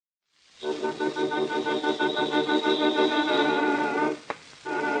The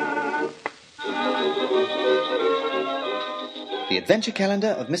Adventure Calendar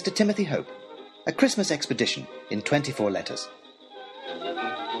of Mr. Timothy Hope. A Christmas expedition in 24 letters.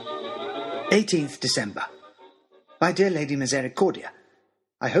 18th December. My dear Lady Misericordia,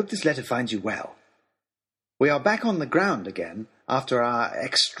 I hope this letter finds you well. We are back on the ground again after our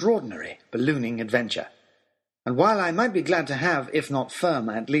extraordinary ballooning adventure. And while I might be glad to have, if not firm,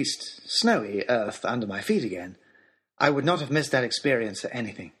 at least snowy earth under my feet again, I would not have missed that experience for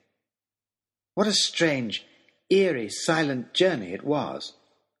anything. What a strange, eerie, silent journey it was,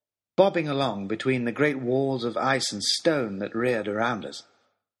 bobbing along between the great walls of ice and stone that reared around us.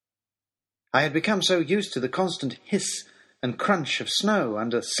 I had become so used to the constant hiss and crunch of snow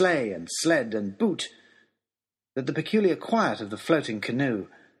under sleigh and sled and boot that the peculiar quiet of the floating canoe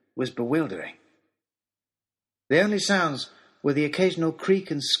was bewildering. The only sounds were the occasional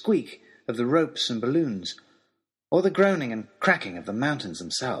creak and squeak of the ropes and balloons, or the groaning and cracking of the mountains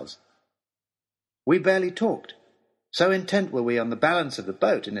themselves. We barely talked, so intent were we on the balance of the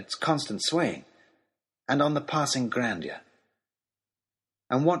boat in its constant swaying, and on the passing grandeur.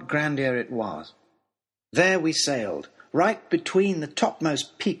 And what grandeur it was! There we sailed, right between the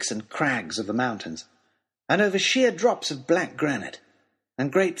topmost peaks and crags of the mountains, and over sheer drops of black granite, and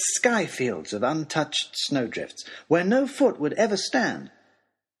great sky fields of untouched snowdrifts, where no foot would ever stand,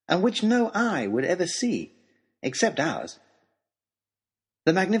 and which no eye would ever see, except ours.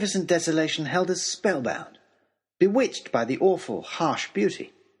 The magnificent desolation held us spellbound, bewitched by the awful, harsh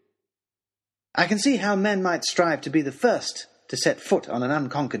beauty. I can see how men might strive to be the first to set foot on an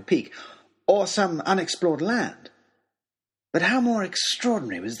unconquered peak, or some unexplored land. But how more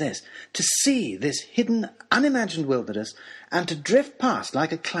extraordinary was this, to see this hidden, unimagined wilderness, and to drift past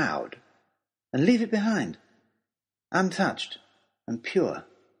like a cloud, and leave it behind, untouched and pure.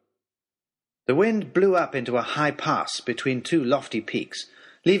 The wind blew up into a high pass between two lofty peaks,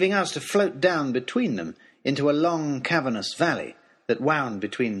 leaving us to float down between them into a long, cavernous valley that wound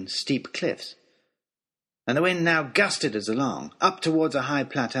between steep cliffs. And the wind now gusted us along, up towards a high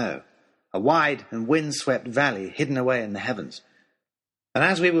plateau, a wide and wind-swept valley hidden away in the heavens. And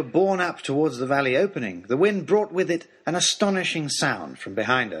as we were borne up towards the valley opening, the wind brought with it an astonishing sound from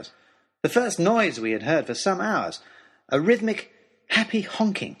behind us, the first noise we had heard for some hours, a rhythmic, happy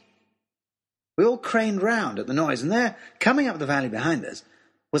honking. We all craned round at the noise, and there, coming up the valley behind us,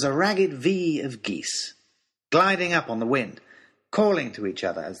 was a ragged V of geese, gliding up on the wind, calling to each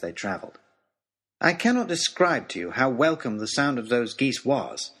other as they travelled. I cannot describe to you how welcome the sound of those geese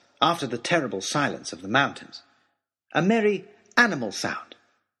was after the terrible silence of the mountains. A merry animal sound,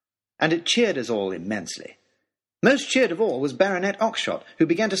 and it cheered us all immensely. Most cheered of all was Baronet Oxshott, who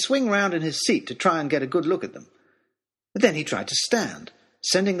began to swing round in his seat to try and get a good look at them. But then he tried to stand,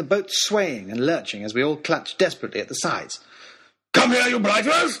 sending the boat swaying and lurching as we all clutched desperately at the sides. "Come here, you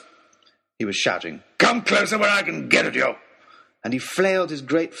blighters!" he was shouting. "Come closer where I can get at you!" And he flailed his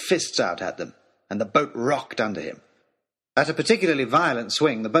great fists out at them, and the boat rocked under him. At a particularly violent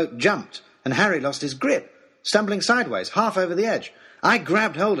swing, the boat jumped, and Harry lost his grip, stumbling sideways, half over the edge. I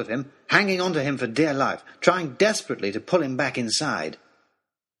grabbed hold of him, hanging onto him for dear life, trying desperately to pull him back inside.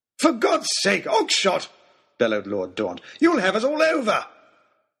 "For God's sake, Oxshott!" bellowed Lord Daunt. "You'll have us all over!"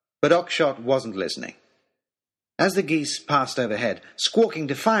 But Oxshott wasn't listening. As the geese passed overhead, squawking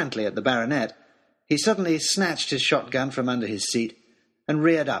defiantly at the baronet, he suddenly snatched his shotgun from under his seat and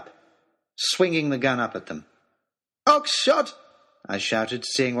reared up, swinging the gun up at them. "Oxshott!" I shouted,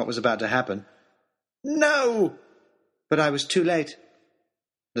 seeing what was about to happen. "No!" But I was too late.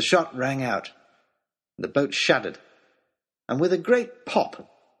 The shot rang out. The boat shuddered, and with a great pop,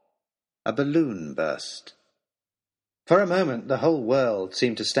 a balloon burst. For a moment the whole world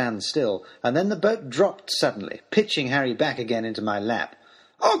seemed to stand still, and then the boat dropped suddenly, pitching Harry back again into my lap.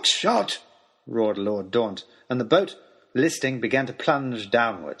 "Oxshott!" roared Lord Daunt, and the boat, listing, began to plunge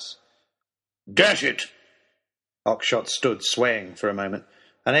downwards. "Dash it!" Oxshott stood swaying for a moment,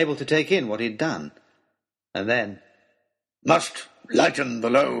 unable to take in what he'd done. And then, "Must lighten the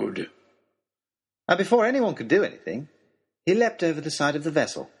load." And before anyone could do anything, he leapt over the side of the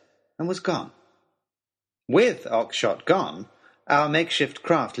vessel and was gone. With Oxshott gone, our makeshift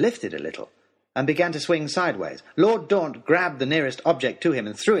craft lifted a little and began to swing sideways. Lord Daunt grabbed the nearest object to him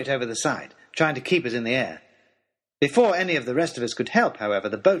and threw it over the side, trying to keep us in the air. Before any of the rest of us could help, however,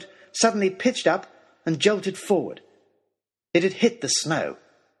 the boat suddenly pitched up and jolted forward. It had hit the snow.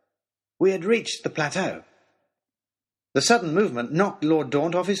 We had reached the plateau. The sudden movement knocked Lord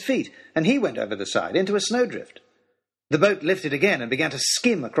Daunt off his feet, and he went over the side into a snowdrift. The boat lifted again and began to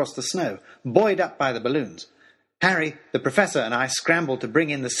skim across the snow, buoyed up by the balloons. Harry, the Professor, and I scrambled to bring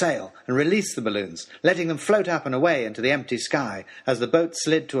in the sail and release the balloons, letting them float up and away into the empty sky as the boat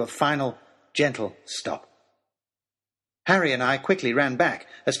slid to a final, gentle stop. Harry and I quickly ran back,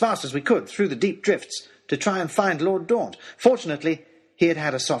 as fast as we could, through the deep drifts, to try and find Lord Daunt. Fortunately, he had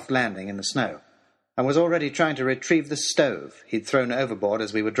had a soft landing in the snow, and was already trying to retrieve the stove he'd thrown overboard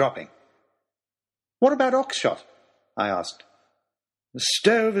as we were dropping. "What about Oxshott?" I asked. "The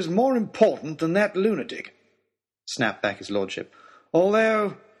stove is more important than that lunatic," snapped back his lordship.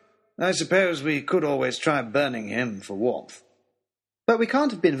 "Although, I suppose we could always try burning him for warmth." "But we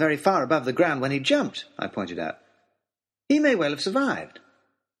can't have been very far above the ground when he jumped," I pointed out. "He may well have survived."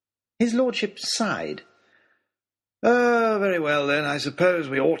 His lordship sighed. "Oh, very well then, I suppose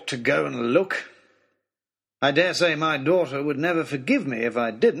we ought to go and look. I dare say my daughter would never forgive me if I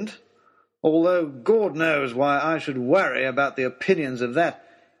didn't, although God knows why I should worry about the opinions of that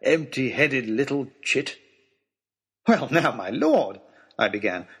empty-headed little chit." "Well, now, my lord," I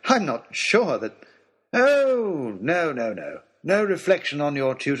began, "I'm not sure that—" "Oh, no. No reflection on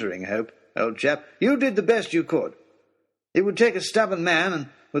your tutoring, Hope, old chap. You did the best you could. It would take a stubborn man and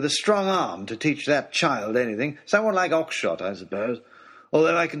with a strong arm to teach that child anything. Someone like Oxshott, I suppose.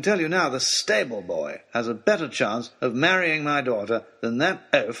 Although I can tell you now the stable boy has a better chance of marrying my daughter than that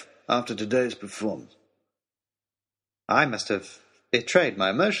oaf after today's performance." I must have betrayed my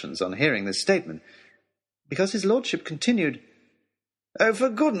emotions on hearing this statement, because his lordship continued, "Oh, for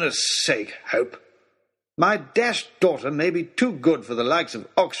goodness' sake, Hope. My dashed daughter may be too good for the likes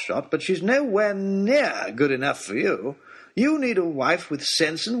of Oxshott, but she's nowhere near good enough for you. You need a wife with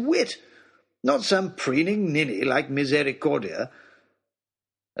sense and wit, not some preening ninny like Misericordia.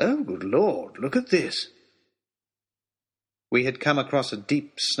 Oh, good Lord, look at this." We had come across a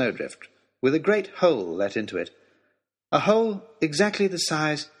deep snowdrift, with a great hole let into it, a hole exactly the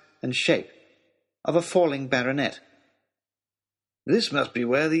size and shape of a falling baronet. "This must be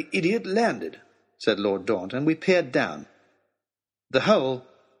where the idiot landed," said Lord Daunt, and we peered down. The hole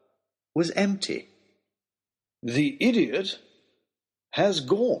was empty. "The idiot has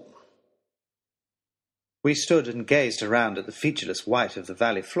gone." We stood and gazed around at the featureless white of the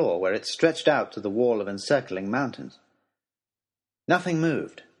valley floor, where it stretched out to the wall of encircling mountains. Nothing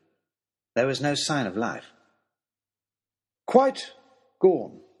moved. There was no sign of life. "Quite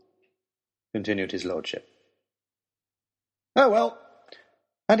gone," continued his lordship. "Oh, well."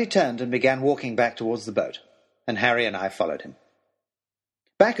 And he turned and began walking back towards the boat, and Harry and I followed him.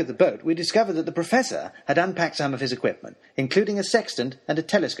 Back at the boat, we discovered that the Professor had unpacked some of his equipment, including a sextant and a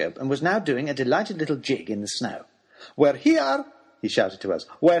telescope, and was now doing a delighted little jig in the snow. "We're here!" he shouted to us.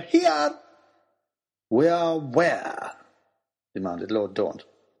 "We're here!" "We are where?" demanded Lord Daunt.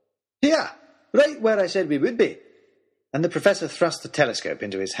 "Here! Right where I said we would be." And the Professor thrust the telescope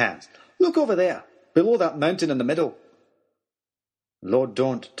into his hands. "Look over there, below that mountain in the middle." Lord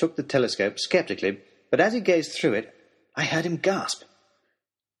Daunt took the telescope sceptically, but as he gazed through it, I heard him gasp.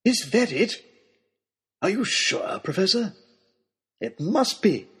 "Is that it? Are you sure, Professor?" "It must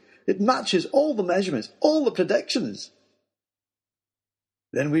be. It matches all the measurements, all the predictions."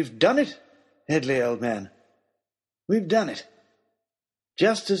 "Then we've done it, Headley, old man. We've done it.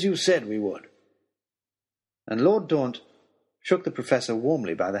 Just as you said we would." And Lord Daunt shook the Professor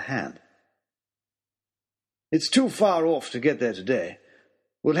warmly by the hand. "It's too far off to get there today.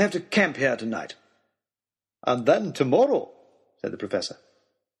 We'll have to camp here tonight." "And then tomorrow," said the Professor.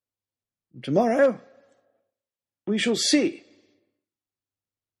 "Tomorrow? We shall see."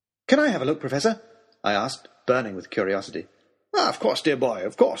 "Can I have a look, Professor?" I asked, burning with curiosity. "Of course, dear boy,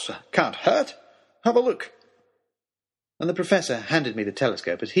 of course. Can't hurt. Have a look." And the Professor handed me the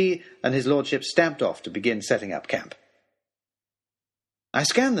telescope as he and his lordship stamped off to begin setting up camp. I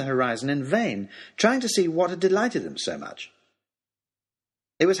scanned the horizon in vain, trying to see what had delighted them so much.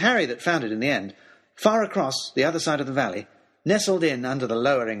 It was Harry that found it in the end. Far across the other side of the valley, nestled in under the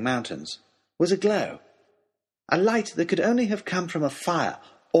lowering mountains, was a glow, a light that could only have come from a fire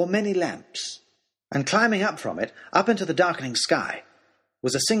or many lamps, and climbing up from it, up into the darkening sky,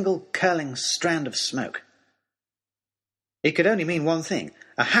 was a single curling strand of smoke. It could only mean one thing: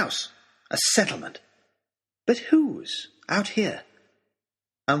 a house, a settlement. But whose, out here?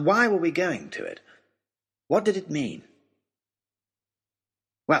 And why were we going to it? What did it mean?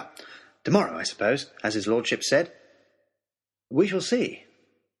 Well, tomorrow, I suppose, as his lordship said. We shall see.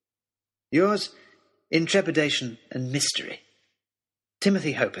 Yours, in trepidation and mystery,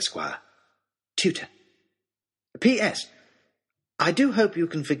 Timothy Hope, Esquire, tutor. P.S. I do hope you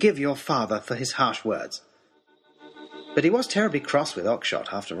can forgive your father for his harsh words. But he was terribly cross with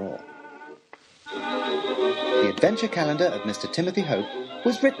Oxshott, after all. The Adventure Calendar of Mr. Timothy Hope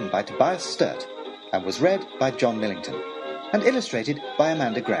was written by Tobias Sturt and was read by John Millington and illustrated by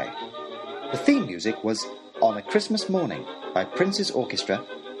Amanda Gray. The theme music was On a Christmas Morning by Prince's Orchestra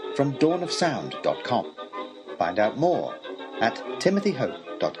from dawnofsound.com. Find out more at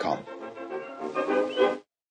timothyhope.com.